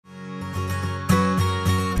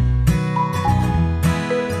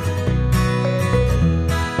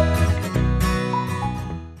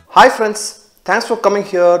Hi friends, thanks for coming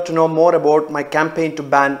here to know more about my campaign to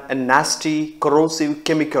ban a nasty corrosive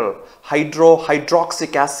chemical,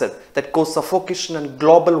 hydroxyc acid, that causes suffocation and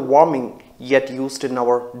global warming yet used in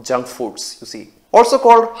our junk foods, you see. Also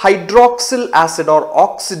called hydroxyl acid or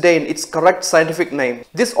oxidane, its correct scientific name.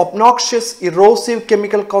 This obnoxious erosive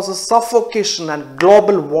chemical causes suffocation and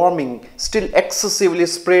global warming, still excessively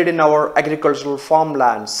sprayed in our agricultural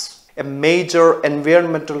farmlands. A major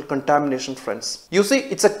environmental contamination, friends. You see,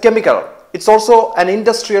 it's a chemical. It's also an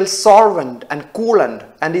industrial solvent and coolant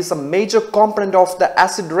and is a major component of the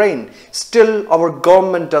acid rain. Still, our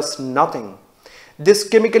government does nothing. This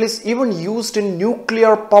chemical is even used in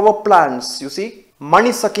nuclear power plants, you see.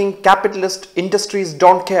 Money-sucking capitalist industries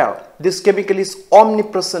don't care. This chemical is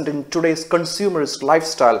omnipresent in today's consumerist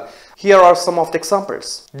lifestyle. Here are some of the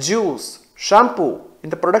examples. Juice, shampoo, in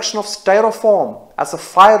the production of styrofoam, as a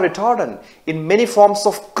fire retardant, in many forms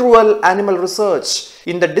of cruel animal research,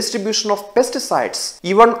 in the distribution of pesticides.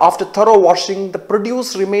 Even after thorough washing, the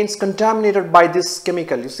produce remains contaminated by this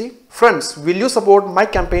chemical, you see. Friends, will you support my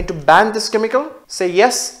campaign to ban this chemical? Say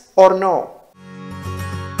yes or no.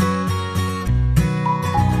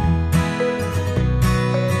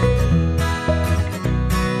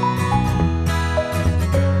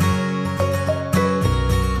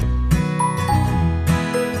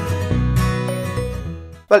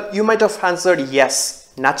 Well, you might have answered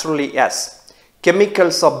yes, naturally yes.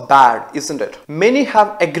 Chemicals are bad, isn't it? Many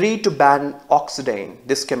have agreed to ban oxidane,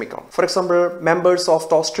 this chemical. For example, members of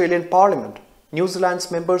the Australian Parliament, New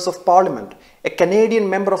Zealand's members of Parliament, a Canadian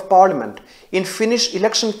member of Parliament. In Finnish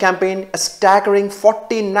election campaign, a staggering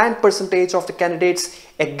 49% of the candidates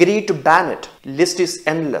agreed to ban it. List is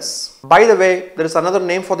endless. By the way, there is another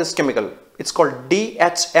name for this chemical. It's called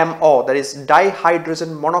DHMO, that is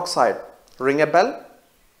dihydrogen monoxide. Ring a bell?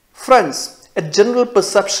 Friends, a general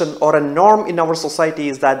perception or a norm in our society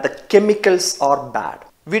is that the chemicals are bad.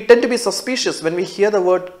 We tend to be suspicious when we hear the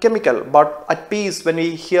word chemical, but at peace when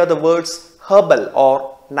we hear the words herbal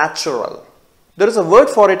or natural. There is a word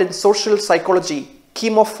for it in social psychology,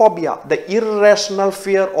 chemophobia, the irrational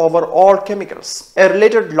fear over all chemicals. A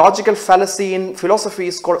related logical fallacy in philosophy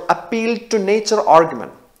is called appeal to nature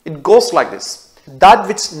argument. It goes like this: that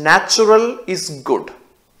which natural is good.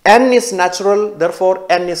 N is natural, therefore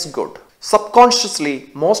N is good. Subconsciously,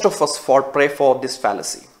 most of us fall prey for this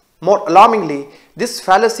fallacy. More alarmingly, this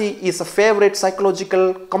fallacy is a favorite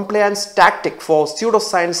psychological compliance tactic for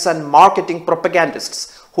pseudoscience and marketing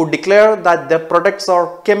propagandists who declare that their products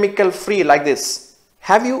are chemical free like this.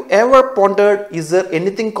 Have you ever pondered, is there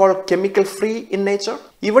anything called chemical free in nature?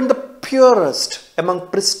 Even the purest among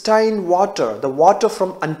pristine water, the water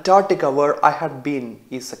from Antarctica where I had been,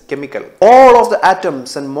 is a chemical. All of the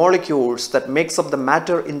atoms and molecules that makes up the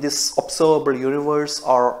matter in this observable universe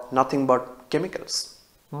are nothing but chemicals.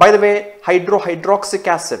 By the way, hydroxyc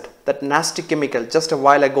acid, that nasty chemical just a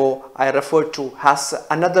while ago I referred to, has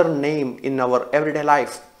another name in our everyday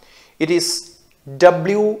life. It is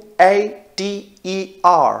WATER,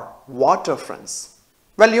 water, friends.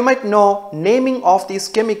 Well, you might know naming of these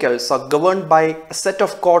chemicals are governed by a set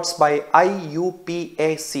of codes by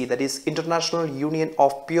IUPAC, that is International Union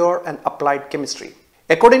of Pure and Applied Chemistry.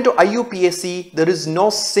 According to IUPAC, there is no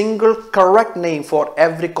single correct name for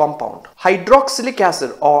every compound. Hydroxylic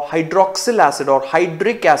acid or hydroxyl acid or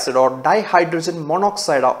hydric acid or dihydrogen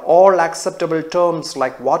monoxide are all acceptable terms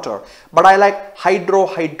like water. But I like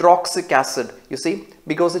hydroxyc acid, you see,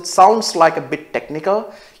 because it sounds like a bit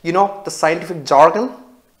technical, you know, the scientific jargon,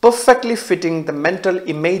 perfectly fitting the mental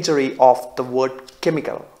imagery of the word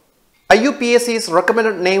chemical. IUPAC's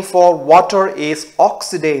recommended name for water is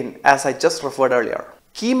oxidane, as I just referred earlier.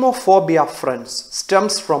 Chemophobia, friends,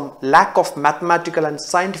 stems from lack of mathematical and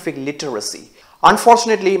scientific literacy.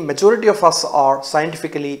 Unfortunately, majority of us are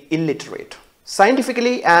scientifically illiterate.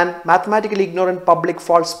 Scientifically and mathematically ignorant public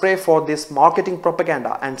falls prey for this marketing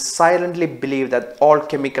propaganda and silently believe that all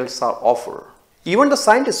chemicals are awful. Even the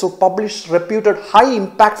scientists who publish reputed high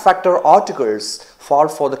impact factor articles fall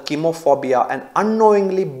for the chemophobia and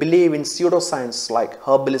unknowingly believe in pseudoscience like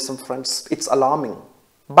herbalism, friends. It's alarming.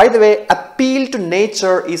 By the way, appeal to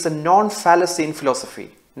nature is a non-fallacy in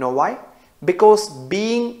philosophy. Know why? Because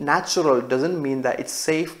being natural doesn't mean that it's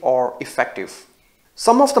safe or effective.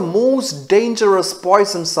 Some of the most dangerous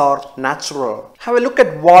poisons are natural. Have a look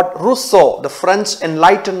at what Rousseau, the French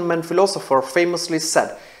Enlightenment philosopher, famously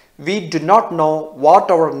said: "We do not know what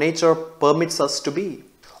our nature permits us to be."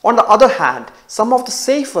 On the other hand, some of the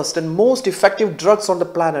safest and most effective drugs on the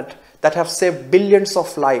planet that have saved billions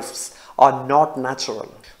of lives are not natural.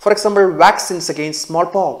 For example, vaccines against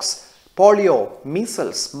smallpox, polio,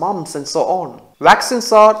 measles, mumps and so on.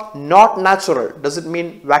 Vaccines are not natural. Does it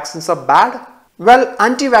mean vaccines are bad? Well,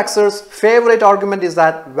 anti-vaxxers' favorite argument is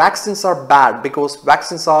that vaccines are bad because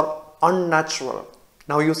vaccines are unnatural.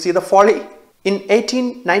 Now you see the folly? In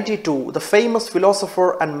 1892, the famous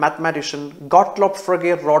philosopher and mathematician Gottlob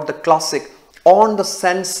Frege wrote the classic On the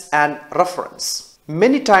Sense and Reference.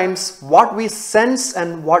 Many times what we sense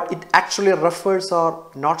and what it actually refers are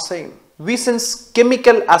not same. We sense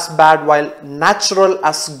chemical as bad while natural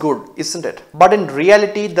as good, isn't it? But in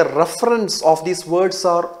reality, the reference of these words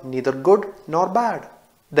are neither good nor bad.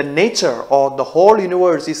 The nature or the whole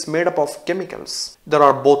universe is made up of chemicals. There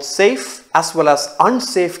are both safe as well as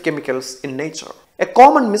unsafe chemicals in nature. A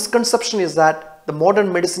common misconception is that the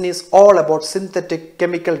modern medicine is all about synthetic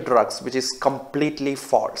chemical drugs, which is completely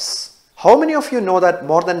false. How many of you know that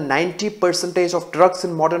more than 90% of drugs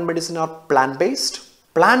in modern medicine are plant-based?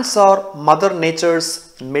 Plants are Mother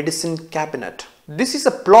Nature's medicine cabinet. This is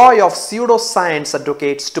a ploy of pseudoscience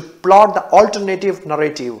advocates to plot the alternative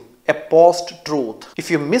narrative, a post-truth.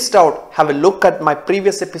 If you missed out, have a look at my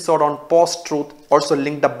previous episode on post-truth, also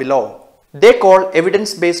linked up below. They call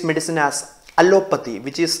evidence-based medicine as allopathy,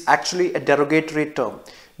 which is actually a derogatory term.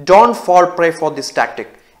 Don't fall prey for this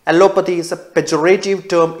tactic. Allopathy is a pejorative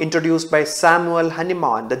term introduced by Samuel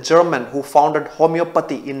Hahnemann, the German who founded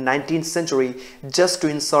homeopathy in 19th century just to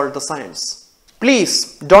insult the science.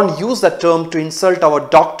 Please don't use that term to insult our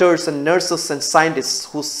doctors and nurses and scientists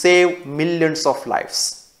who save millions of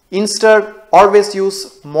lives. Instead, always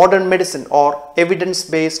use modern medicine or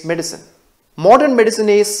evidence-based medicine. Modern medicine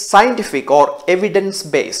is scientific or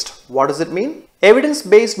evidence-based. What does it mean?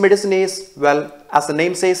 Evidence-based medicine is, well, as the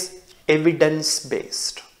name says,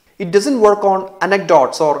 evidence-based. It doesn't work on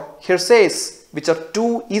anecdotes or hearsays, which are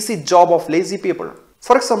too easy job of lazy people.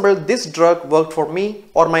 For example, this drug worked for me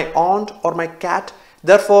or my aunt or my cat,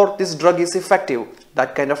 therefore this drug is effective.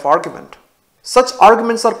 That kind of argument. Such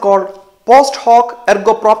arguments are called post hoc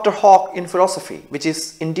ergo propter hoc in philosophy, which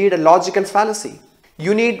is indeed a logical fallacy.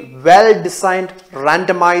 You need well-designed,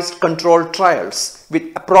 randomized controlled trials with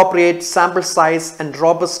appropriate sample size and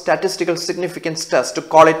robust statistical significance tests to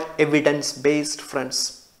call it evidence-based,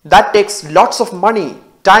 friends. That takes lots of money,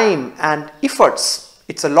 time and efforts.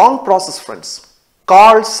 It's a long process, friends.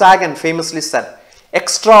 Carl Sagan famously said,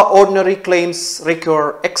 extraordinary claims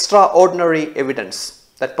require extraordinary evidence.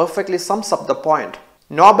 That perfectly sums up the point.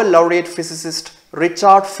 Nobel laureate physicist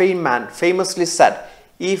Richard Feynman famously said,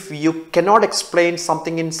 if you cannot explain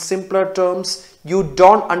something in simpler terms, you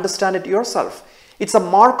don't understand it yourself. It's a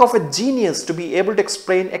mark of a genius to be able to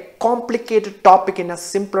explain a complicated topic in a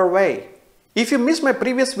simpler way. If you missed my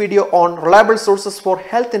previous video on reliable sources for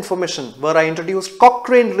health information, where I introduced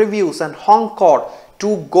Cochrane reviews and Hong Kong,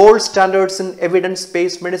 two gold standards in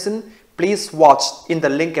evidence-based medicine, please watch in the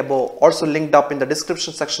link above, also linked up in the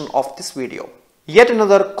description section of this video. Yet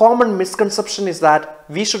another common misconception is that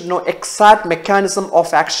we should know exact mechanism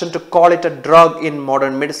of action to call it a drug in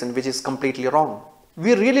modern medicine, which is completely wrong.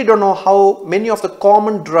 We really don't know how many of the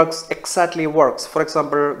common drugs exactly works. For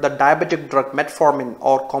example, the diabetic drug metformin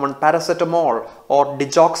or common paracetamol or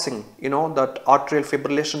digoxin, that atrial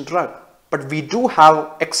fibrillation drug. But we do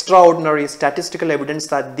have extraordinary statistical evidence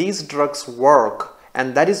that these drugs work,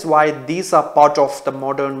 and that is why these are part of the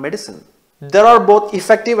modern medicine. There are both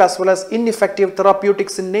effective as well as ineffective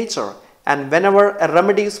therapeutics in nature, and whenever a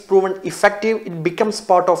remedy is proven effective, it becomes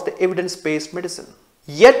part of the evidence-based medicine.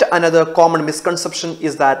 Yet another common misconception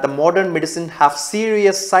is that the modern medicine have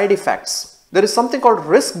serious side effects. There is something called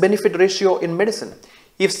risk-benefit ratio in medicine.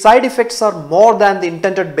 If side effects are more than the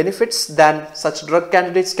intended benefits, then such drug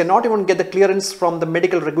candidates cannot even get the clearance from the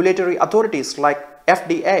medical regulatory authorities like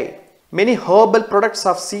FDA. Many herbal products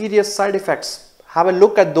have serious side effects. Have a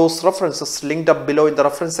look at those references linked up below in the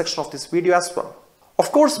reference section of this video as well.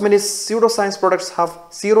 Of course, many pseudoscience products have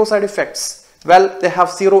zero side effects. Well, they have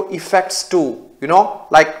zero effects too.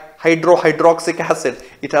 Like hydroxyc acid,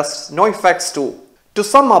 it has no effects too. To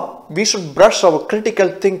sum up, we should brush our critical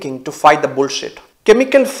thinking to fight the bullshit.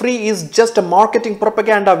 Chemical free is just a marketing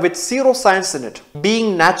propaganda with zero science in it.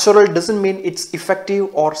 Being natural doesn't mean it's effective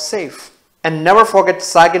or safe. And never forget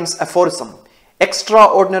Sagan's aphorism,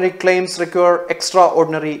 extraordinary claims require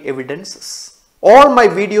extraordinary evidences. All my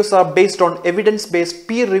videos are based on evidence-based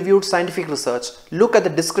peer-reviewed scientific research. Look at the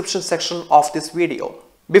description section of this video.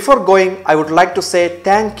 Before going, I would like to say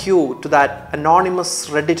thank you to that anonymous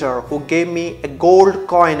Redditor who gave me a gold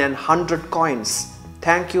coin and 100 coins.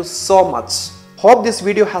 Thank you so much. Hope this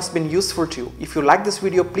video has been useful to you. If you like this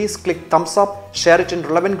video, please click thumbs up, share it in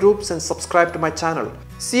relevant groups and subscribe to my channel.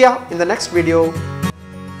 See ya in the next video.